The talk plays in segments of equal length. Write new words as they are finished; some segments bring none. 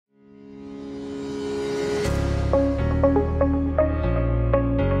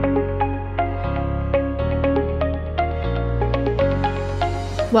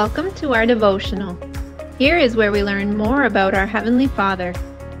Welcome to our devotional. Here is where we learn more about our Heavenly Father.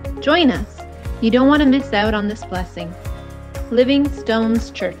 Join us. You don't want to miss out on this blessing. Living Stones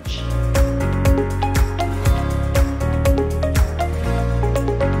Church.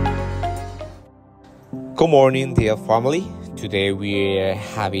 Good morning, dear family. Today we are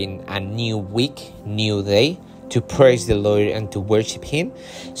having a new week, new day to praise the Lord and to worship Him.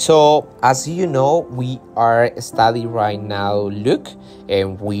 So, as you know, we are studying right now Luke,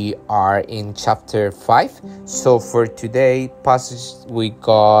 and we are in chapter 5. So, for today passage, we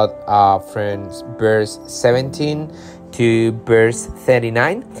got from verse 17 to verse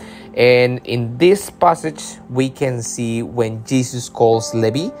 39. And in this passage, we can see when Jesus calls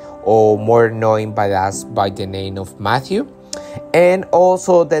Levi, or more known by us by the name of Matthew, and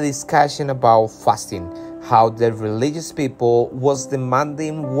also the discussion about fasting, how the religious people was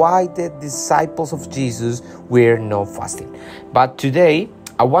demanding why the disciples of Jesus were not fasting. But today,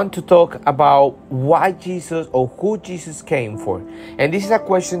 I want to talk about why Jesus or who Jesus came for. And this is a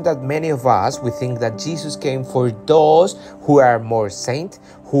question that many of us, we think that Jesus came for those who are more saint,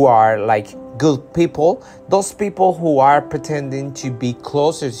 who are like good people, those people who are pretending to be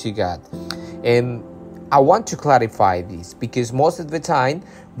closer to God. And I want to clarify this because most of the time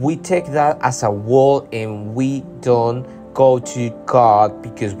we take that as a wall and we don't go to God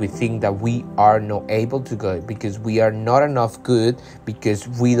because we think that we are not able to go, because we are not enough good, because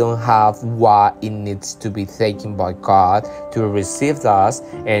we don't have what it needs to be taken by God to receive us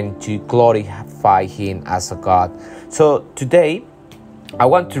and to glorify Him as a God. So today I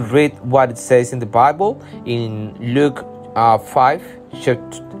want to read what it says in the Bible in Luke 5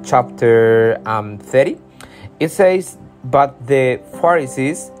 chapter 30. It says, "But the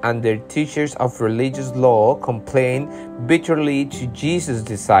Pharisees and their teachers of religious law complained bitterly to Jesus'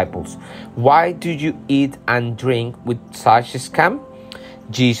 disciples. 'Why do you eat and drink with such scum?'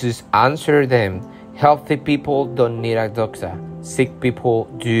 Jesus answered them, 'Healthy people don't need a doctor. Sick people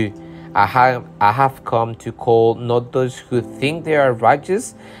do. I have come to call not those who think they are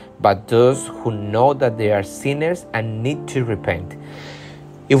righteous, but those who know that they are sinners and need to repent.'"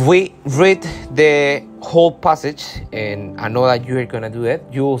 If we read the whole passage, and I know that you are going to do it,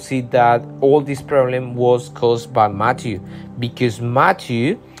 you will see that all this problem was caused by Matthew, because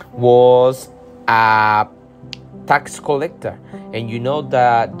Matthew was a tax collector. And you know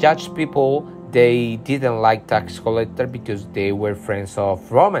that Jewish people, they didn't like tax collector because they were friends of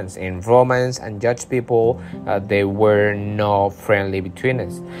Romans, and Romans and Jewish people, they were not friendly between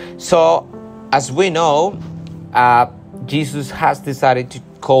us. So, as we know, Jesus has decided to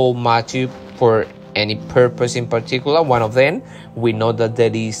call Matthew for any purpose in particular. One of them, we know that there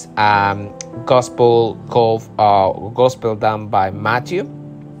is gospel done by Matthew,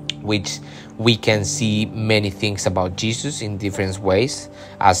 which we can see many things about Jesus in different ways,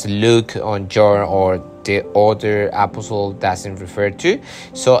 as Luke or John or the other apostle doesn't refer to.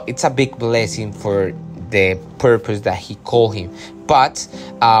 So it's a big blessing for the purpose that he called him. But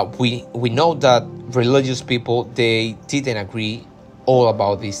we know that religious people, they didn't agree all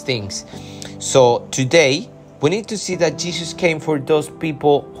about these things. So today we need to see that Jesus came for those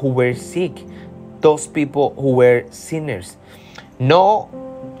people who were sick, those people who were sinners, not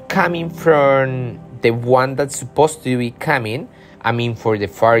coming from the one that's supposed to be coming. I mean, for the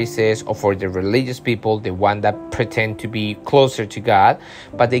Pharisees or for the religious people, the one that pretend to be closer to God,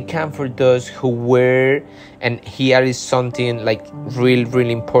 but they come for those who were, and here is something like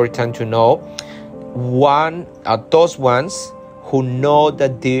really important to know. One of those ones who know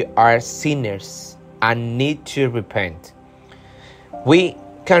that they are sinners and need to repent. We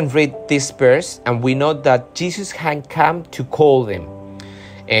can read this verse and we know that Jesus had come to call them,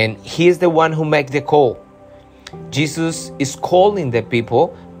 and He is the one who makes the call. Jesus is calling the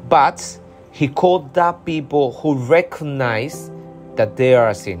people, but He called that people who recognize that they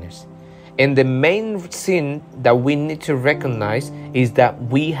are sinners. And the main sin that we need to recognize is that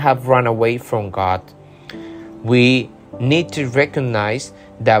we have run away from God. We need to recognize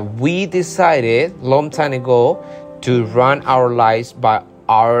that we decided long time ago to run our lives by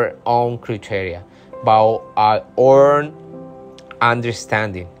our own criteria, by our own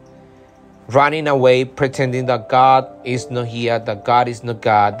understanding. Running away, pretending that God is not here, that God is not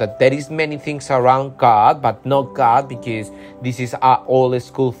God, that there is many things around God, but not God, because this is our old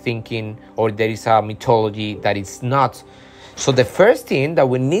school thinking, or there is a mythology that it's not. So the first thing that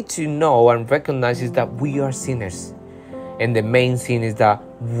we need to know and recognize is that we are sinners. And the main sin is that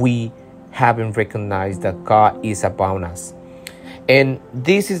we haven't recognized that God is upon us. And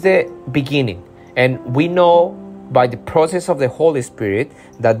this is the beginning. And we know by the process of the Holy Spirit,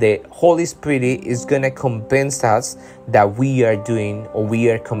 that the Holy Spirit is going to convince us that we are doing or we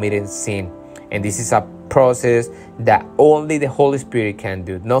are committing sin. And this is a process that only the Holy Spirit can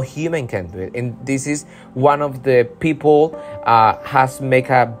do. No human can do it. And this is one of the people has made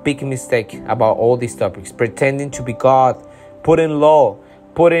a big mistake about all these topics, pretending to be God, putting law,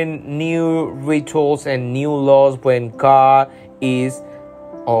 putting new rituals and new laws when God is,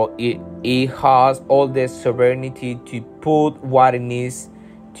 or it has all the sovereignty to put what it needs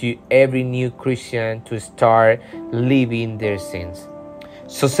to every new Christian to start living their sins.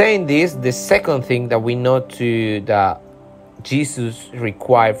 So saying this, the second thing that we know that Jesus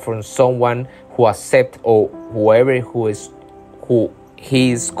required from someone who accepts, or whoever who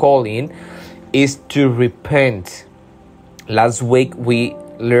he is calling, is to repent. Last week we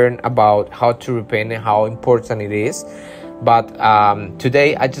learned about how to repent and how important it is. But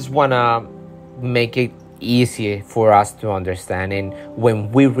today I just want to make it easier for us to understand. And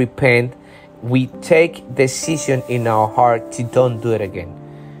when we repent, we take decision in our heart to don't do it again.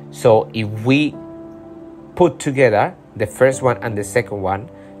 So if we put together the first one and the second one,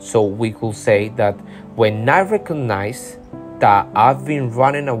 so we could say that when I recognize that I've been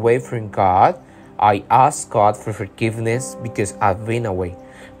running away from God, I ask God for forgiveness because I've been away.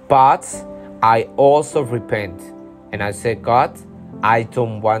 But I also repent. And I said, God, I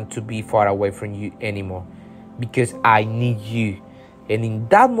don't want to be far away from you anymore because I need you. And in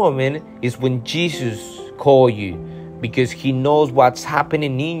that moment is when Jesus calls you, because he knows what's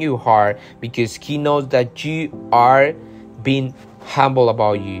happening in your heart, because he knows that you are being humble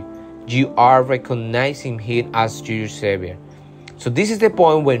about you. You are recognizing him as your Savior. So this is the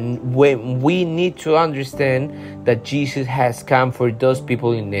point when we need to understand that Jesus has come for those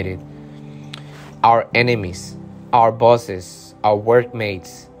people in need. Our enemies, our bosses, our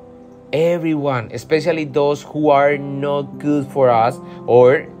workmates, everyone, especially those who are not good for us,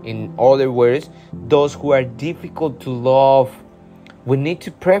 or in other words, those who are difficult to love. We need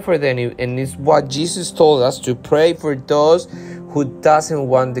to pray for them, and it's what Jesus told us, to pray for those who doesn't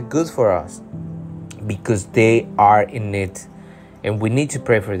want the good for us, because they are in need, and we need to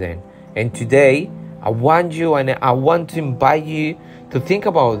pray for them. And today I want to invite you to think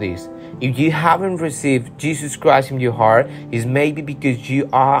about this. If you haven't received Jesus Christ in your heart, it's maybe because you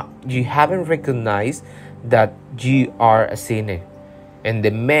haven't recognized that you are a sinner. And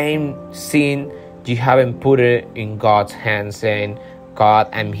the main sin, you haven't put it in God's hands, saying, God,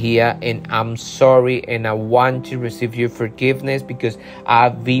 I'm here and I'm sorry and I want to receive your forgiveness because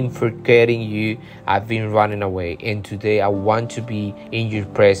I've been forgetting you. I've been running away. And today I want to be in your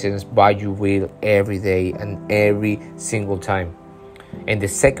presence by your will every day and every single time. And the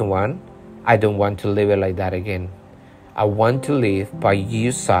second one, I don't want to live it like that again. I want to live by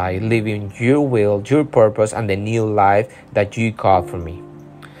your side, living your will, your purpose, and the new life that you call for me.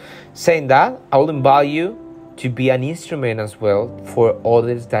 Saying that, I will invite you to be an instrument as well for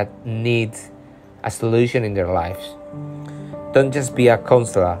others that need a solution in their lives. Don't just be a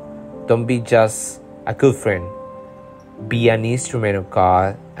counselor. Don't be just a good friend. Be an instrument of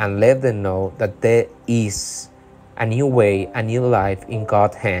God and let them know that there is a new way, a new life in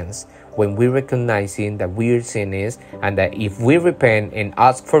God's hands, when we recognizing that we are sinners, and that if we repent and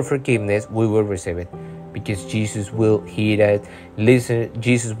ask for forgiveness, we will receive it, because Jesus will hear it.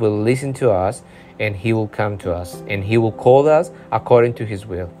 Jesus will listen to us, and he will come to us, and he will call us according to his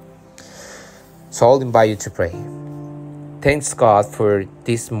will. So I'll invite you to pray. Thanks God for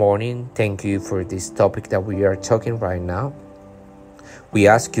this morning. Thank you for this topic that we are talking right now. We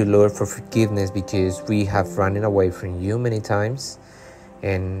ask you, Lord, for forgiveness because we have run away from you many times,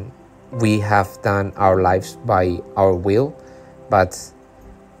 and we have done our lives by our will, but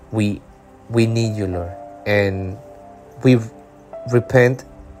we need you, Lord, and we repent,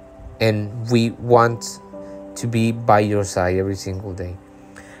 and we want to be by your side every single day.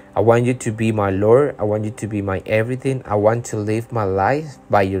 I want you to be my Lord. I want you to be my everything. I want to live my life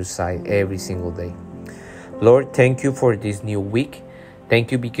by your side every single day. Lord, thank you for this new week.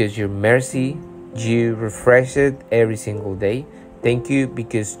 Thank you because your mercy, you refresh it every single day. Thank you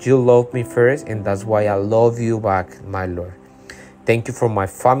because you love me first, and that's why I love you back, my Lord. Thank you for my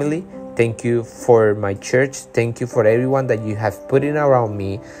family. Thank you for my church. Thank you for everyone that you have put in around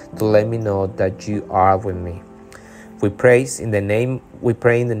me to let me know that you are with me. We pray in the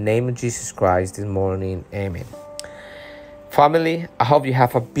name of Jesus Christ this morning. Amen. Family, I hope you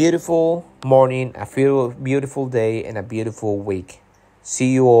have a beautiful morning, a beautiful day, and a beautiful week.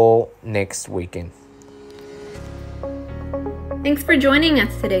 See you all next weekend. Thanks for joining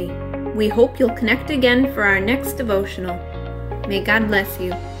us today. We hope you'll connect again for our next devotional. May God bless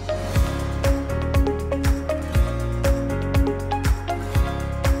you.